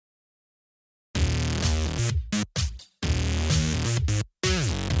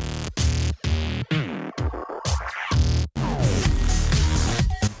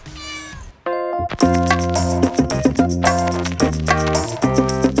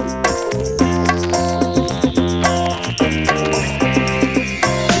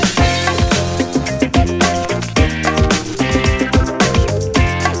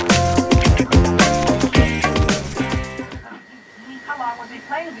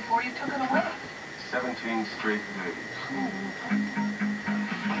before you took it away. 17 straight days.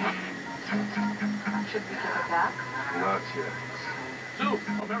 Should we give it back? Not yet. Two,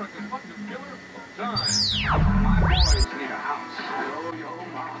 America's luckiest killer of time. My boys need a house. Yo,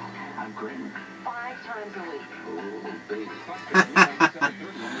 ma. I'm great. 5 times a week. Oh, baby.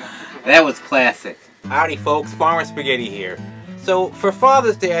 That was classic. Howdy folks, Farmer Spaghetti here. So for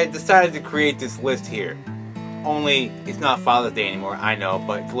Father's Day I decided to create this list here. Only it's not Father's Day anymore, I know,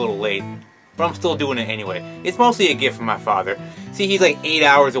 but it's a little late. But I'm still doing it anyway. It's mostly a gift from my father. See, he's like 8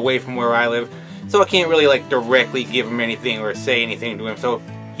 hours away from where I live, so I can't really like directly give him anything or say anything to him, so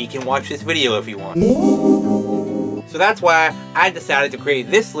he can watch this video if he wants. So that's why I decided to create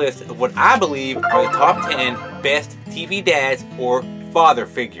this list of what I believe are the top 10 best TV dads or father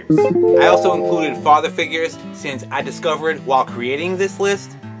figures. I also included father figures since I discovered while creating this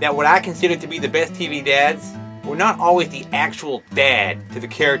list that what I consider to be the best TV dads were not always the actual dad to the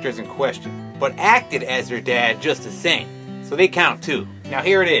characters in question, but acted as their dad just the same. So they count too. Now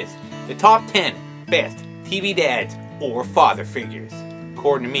here it is, the top 10 best TV dads or father figures.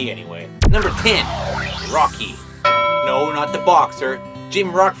 According to me anyway. Number 10, Rocky. No, not the boxer.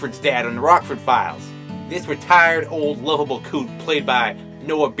 Jim Rockford's dad on the Rockford Files. This retired old lovable coot played by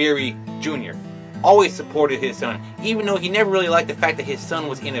Noah Beery Jr. always supported his son, even though he never really liked the fact that his son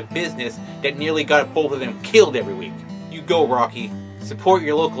was in a business that nearly got both of them killed every week. You go, Rocky. Support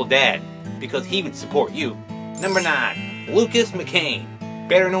your local dad, because he would support you. Number 9, Lucas McCain,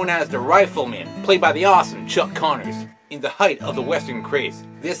 better known as the Rifleman, played by the awesome Chuck Connors. In the height of the Western craze,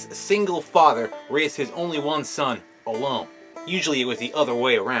 this single father raised his only one son alone. Usually it was the other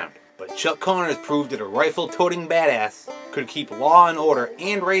way around. But Chuck Connors proved that a rifle-toting badass could keep law and order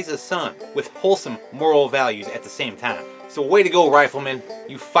and raise a son with wholesome moral values at the same time. So way to go, Rifleman.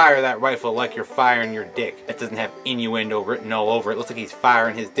 You fire that rifle like you're firing your dick. That doesn't have innuendo written all over it. It looks like he's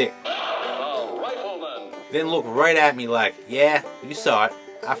firing his dick. Rifleman. Then look right at me like, yeah, you saw it.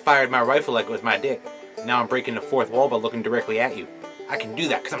 I fired my rifle like it was my dick. Now I'm breaking the fourth wall by looking directly at you. I can do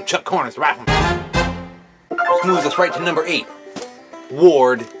that because I'm Chuck Connors, Rifleman. Which moves us right to number 8.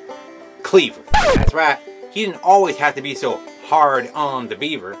 Ward Cleaver. That's right. He didn't always have to be so hard on the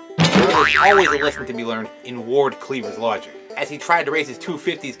beaver. There was always a lesson to be learned in Ward Cleaver's logic, as he tried to raise his two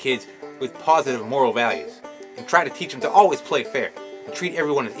 50s kids with positive moral values, and tried to teach them to always play fair, and treat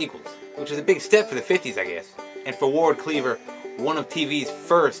everyone as equals, which is a big step for the 50s, I guess. And for Ward Cleaver, one of TV's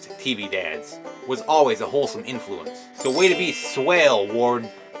first TV dads, was always a wholesome influence. So way to be swell, Ward.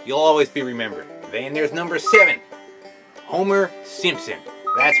 You'll always be remembered. Then there's number 7, Homer Simpson.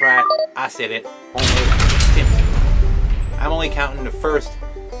 That's right, I said it, Homer Simpson. I'm only counting the first,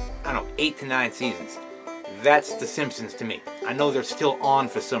 I don't know, 8 to 9 seasons. That's The Simpsons to me. I know they're still on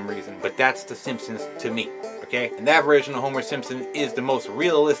for some reason, but that's The Simpsons to me, okay? And that version of Homer Simpson is the most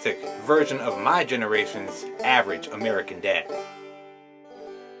realistic version of my generation's average American dad.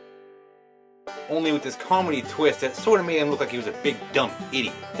 Only with this comedy twist that sort of made him look like he was a big dumb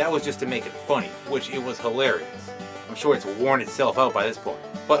idiot. That was just to make it funny, which it was hilarious. I'm sure it's worn itself out by this point.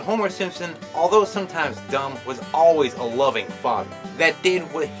 But Homer Simpson, although sometimes dumb, was always a loving father that did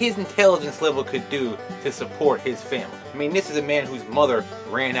what his intelligence level could do to support his family. I mean, this is a man whose mother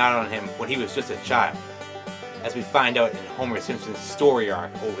ran out on him when he was just a child, as we find out in Homer Simpson's story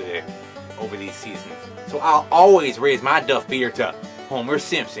arc over these seasons. So I'll always raise my duff beer to Homer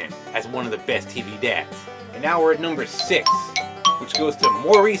Simpson as one of the best TV dads. And now we're at number 6. Which goes to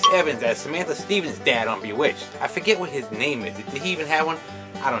Maurice Evans as Samantha Stevens' dad on Bewitched. I forget what his name is. Did he even have one?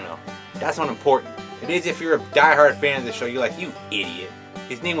 I don't know. That's unimportant. It is if you're a diehard fan of the show. You're like, you idiot.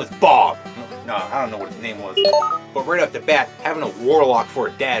 His name was Bob. No, I don't know what his name was. But right off the bat, having a warlock for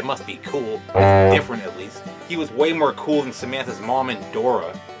a dad must be cool. It's different at least. He was way more cool than Samantha's mom and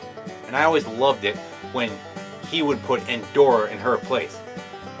Dora. And I always loved it when he would put Endora in her place,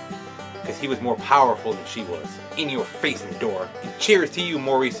 because he was more powerful than she was. In your face, Endora. And cheers to you,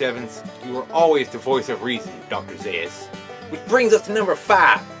 Maurice Evans. You were always the voice of reason, Dr. Zayas. Which brings us to number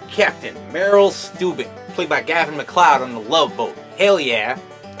 5, Captain Merrill Stubing, played by Gavin MacLeod on The Love Boat. Hell yeah,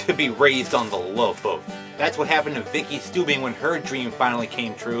 to be raised on the Love Boat. That's what happened to Vicky Stubing when her dream finally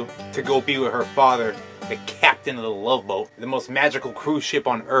came true, to go be with her father, the captain of the Love Boat, the most magical cruise ship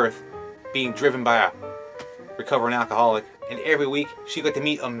on Earth, being driven by a recovering alcoholic. And every week, she got to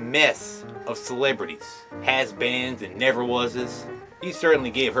meet a mess of celebrities, has-beens and never-wases. He certainly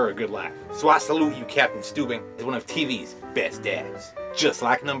gave her a good laugh. So I salute you, Captain Stubing, as one of TV's best dads. Just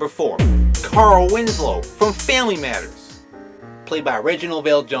like number 4, Carl Winslow from Family Matters, played by Reginald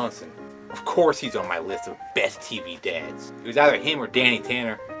VelJohnson. Of course he's on my list of best TV dads. It was either him or Danny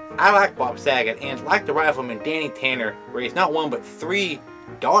Tanner. I like Bob Saget, and like the Rifleman, Danny Tanner raised not one but 3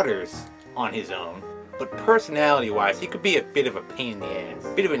 daughters on his own, but personality-wise, he could be a bit of a pain in the ass,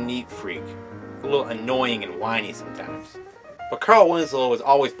 a bit of a neat freak, a little annoying and whiny sometimes. But Carl Winslow was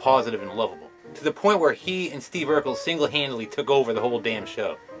always positive and lovable, to the point where he and Steve Urkel single-handedly took over the whole damn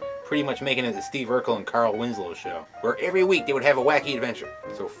show, pretty much making it the Steve Urkel and Carl Winslow show, where every week they would have a wacky adventure.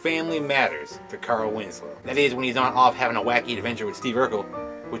 So family matters to Carl Winslow. That is, when he's not off having a wacky adventure with Steve Urkel,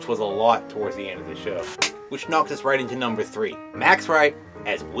 which was a lot towards the end of the show. Which knocks us right into number 3. Max Wright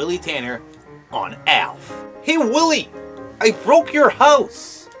as Willie Tanner on Alf. Hey Willie! I broke your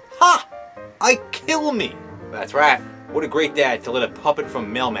house! Ha! I kill me! That's right. What a great dad to let a puppet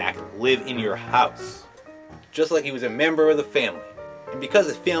from Melmac live in your house. Just like he was a member of the family. And because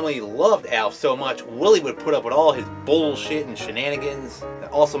his family loved Alf so much, Willie would put up with all his bullshit and shenanigans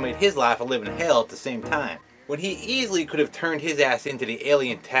that also made his life a living hell at the same time. When he easily could have turned his ass into the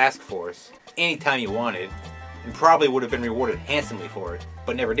alien task force anytime he wanted, and probably would have been rewarded handsomely for it,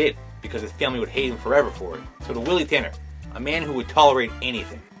 but never did, because his family would hate him forever for it. So to Willie Tanner, a man who would tolerate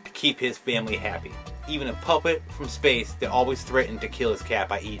anything to keep his family happy. Even a puppet from space that always threatened to kill his cat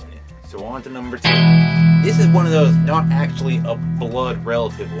by eating it. So on to number 2. This is one of those not actually a blood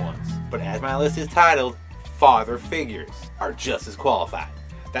relative ones, but as my list is titled, father figures are just as qualified.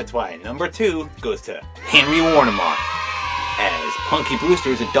 That's why number 2 goes to Henry Warnemont as Punky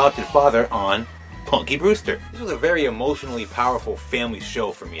Brewster's adopted father on Punky Brewster. This was a very emotionally powerful family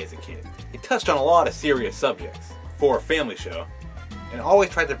show for me as a kid. It touched on a lot of serious subjects for a family show, and always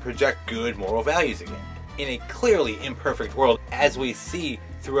tried to project good moral values again. In a clearly imperfect world, as we see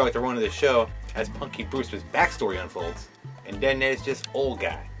throughout the run of the show, as Punky Brewster's backstory unfolds. And then there's just old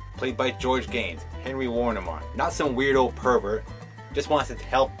guy, played by George Gaines, Henry Warnemont. Not some weirdo pervert, just wants to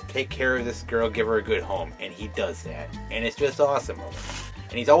help take care of this girl, give her a good home, and he does that. And it's just awesome of him.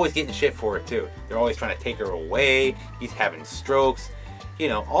 And he's always getting shit for it too. They're always trying to take her away, he's having strokes, you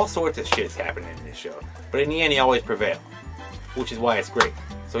know, all sorts of shit's happening in this show. But in the end, he always prevails, which is why it's great.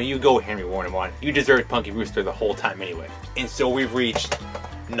 So you go, Henry Warnemont. You deserved Punky Brewster the whole time anyway. And so we've reached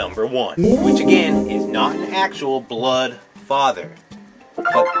number 1, which again is not an actual blood father, but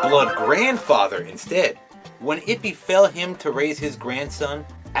blood grandfather instead. When it befell him to raise his grandson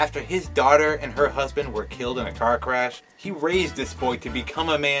after his daughter and her husband were killed in a car crash, he raised this boy to become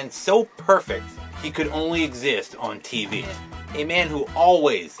a man so perfect he could only exist on TV. A man who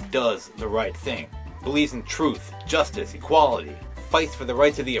always does the right thing, believes in truth, justice, equality, fights for the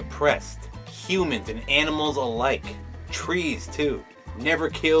rights of the oppressed, humans and animals alike, trees too, never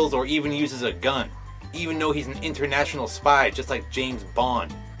kills or even uses a gun, even though he's an international spy just like James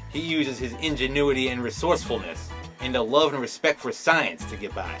Bond. He uses his ingenuity and resourcefulness and a love and respect for science to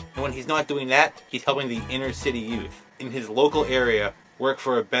get by. And when he's not doing that, he's helping the inner city youth in his local area work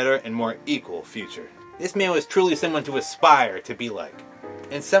for a better and more equal future. This man was truly someone to aspire to be like,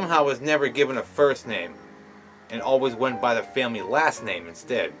 and somehow was never given a first name and always went by the family last name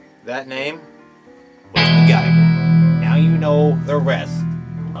instead. That name was MacGyver. Now you know the rest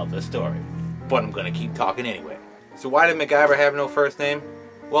of the story, but I'm gonna keep talking anyway. So why did MacGyver have no first name?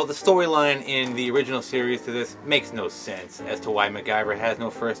 Well, the storyline in the original series to this makes no sense as to why MacGyver has no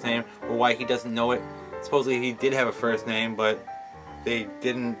first name or why he doesn't know it. Supposedly he did have a first name, but they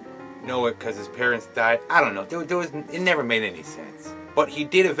didn't know it because his parents died. I don't know. It never made any sense. But he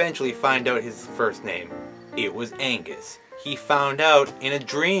did eventually find out his first name. It was Angus. He found out in a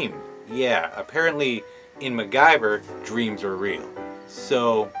dream. Yeah, apparently in MacGyver, dreams are real.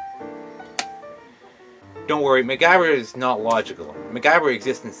 So don't worry, MacGyver is not logical. MacGyver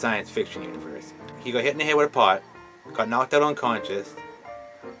exists in science fiction universe. He got hit in the head with a pot, got knocked out unconscious,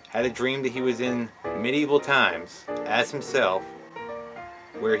 had a dream that he was in medieval times as himself,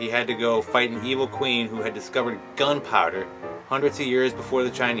 where he had to go fight an evil queen who had discovered gunpowder hundreds of years before the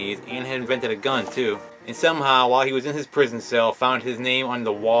Chinese and had invented a gun too. And somehow, while he was in his prison cell, found his name on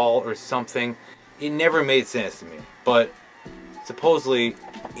the wall or something. It never made sense to me. But supposedly,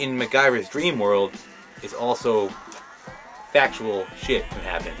 in MacGyver's dream world, is also factual shit can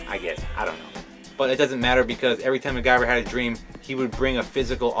happen, I guess. I don't know. But it doesn't matter because every time MacGyver had a dream, he would bring a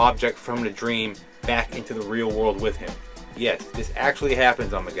physical object from the dream back into the real world with him. Yes, this actually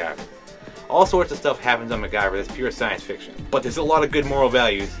happens on MacGyver. All sorts of stuff happens on MacGyver that's pure science fiction. But there's a lot of good moral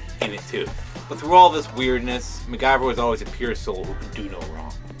values in it too. But through all this weirdness, MacGyver was always a pure soul who could do no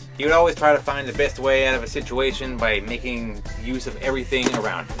wrong. He would always try to find the best way out of a situation by making use of everything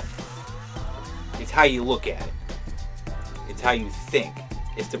around him. It's how you look at it. It's how you think.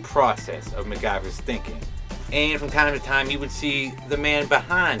 It's the process of MacGyver's thinking. And from time to time you would see the man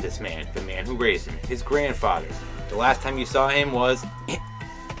behind this man, the man who raised him, his grandfather. The last time you saw him was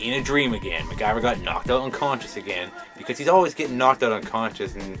in a dream again. MacGyver got knocked out unconscious again because he's always getting knocked out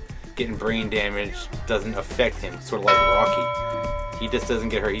unconscious, and getting brain damage doesn't affect him, sort of like Rocky. He just doesn't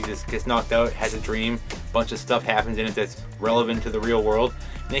get hurt. He just gets knocked out, has a dream, a bunch of stuff happens in it that's relevant to the real world,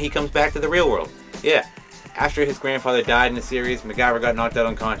 and then he comes back to the real world. Yeah, after his grandfather died in the series, MacGyver got knocked out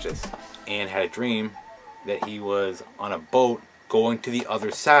unconscious and had a dream that he was on a boat going to the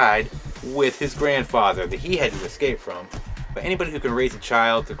other side with his grandfather that he had to escape from. But anybody who can raise a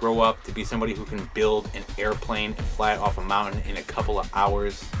child to grow up to be somebody who can build an airplane and fly it off a mountain in a couple of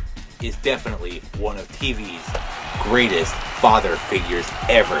hours is definitely one of TV's greatest father figures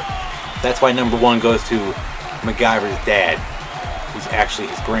ever. That's why number one goes to MacGyver's dad, who's actually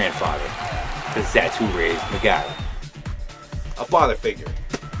his grandfather, because that's who raised MacGyver. A father figure.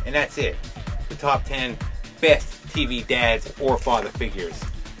 And that's it. The top 10 best TV dads or father figures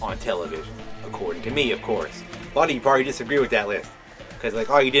on television, according to me, of course. A lot of you probably disagree with that list, because like,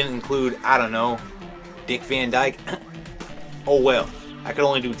 oh, you didn't include, I don't know, Dick Van Dyke. Oh well, I could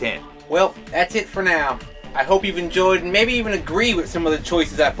only do 10. Well, that's it for now. I hope you've enjoyed and maybe even agree with some of the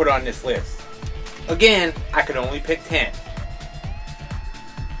choices I put on this list. Again, I could only pick 10.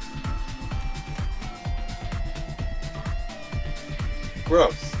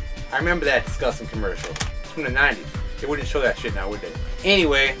 Gross. I remember that disgusting commercial. It's from the 90s. They wouldn't show that shit now, would they?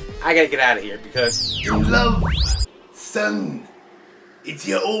 Anyway, I gotta get out of here because... In love, son. It's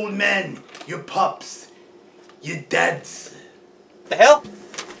your old man, your pops, your dads. The hell?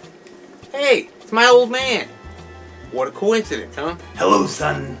 Hey, it's my old man. What a coincidence, huh? Hello,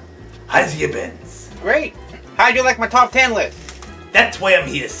 son. How's you been? Great. How'd you like my top 10 list? That's why I'm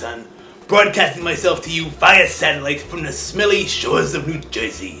here, son. Broadcasting myself to you via satellite from the smelly shores of New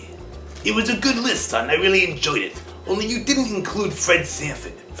Jersey. It was a good list, son. I really enjoyed it. Only you didn't include Fred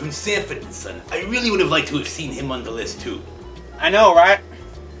Sanford from Sanford & Son. I really would have liked to have seen him on the list, too. I know, right?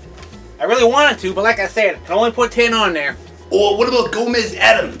 I really wanted to, but like I said, I can only put 10 on there. Or what about Gomez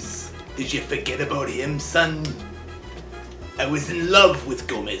Adams? Did you forget about him, son? I was in love with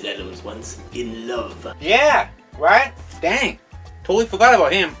Gomez Adams once. In love. Yeah, right? Dang. Totally forgot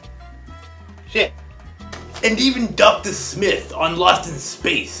about him. Shit. And even Dr. Smith on Lost in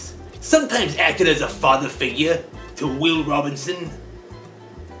Space sometimes acted as a father figure to Will Robinson.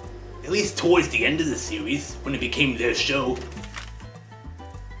 At least towards the end of the series, when it became their show.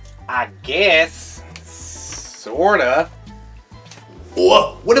 I guess. Sorta.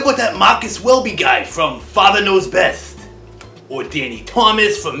 Or what about that Marcus Welby guy from Father Knows Best? Or Danny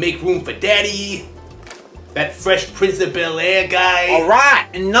Thomas from Make Room for Daddy? That Fresh Prince of Bel-Air guy?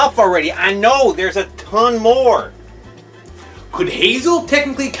 Alright, enough already. I know there's a ton more. Could Hazel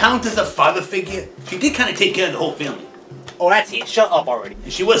technically count as a father figure? She did kind of take care of the whole family. Oh, that's it. Shut up already.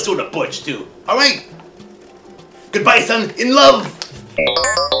 And she was sort of butch, too. Alright. Goodbye, son. In love.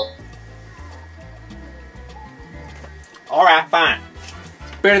 Alright, fine.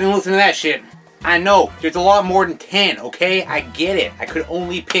 It's better than listening to that shit. I know, there's a lot more than 10, okay? I get it. I could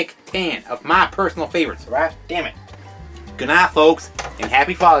only pick 10 of my personal favorites, right? Damn it. Good night, folks, and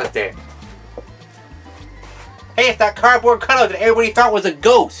happy Father's Day. Hey, it's that cardboard cutout that everybody thought was a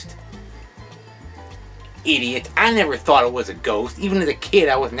ghost. Idiot. I never thought it was a ghost. Even as a kid,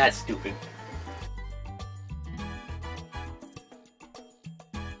 I wasn't that stupid.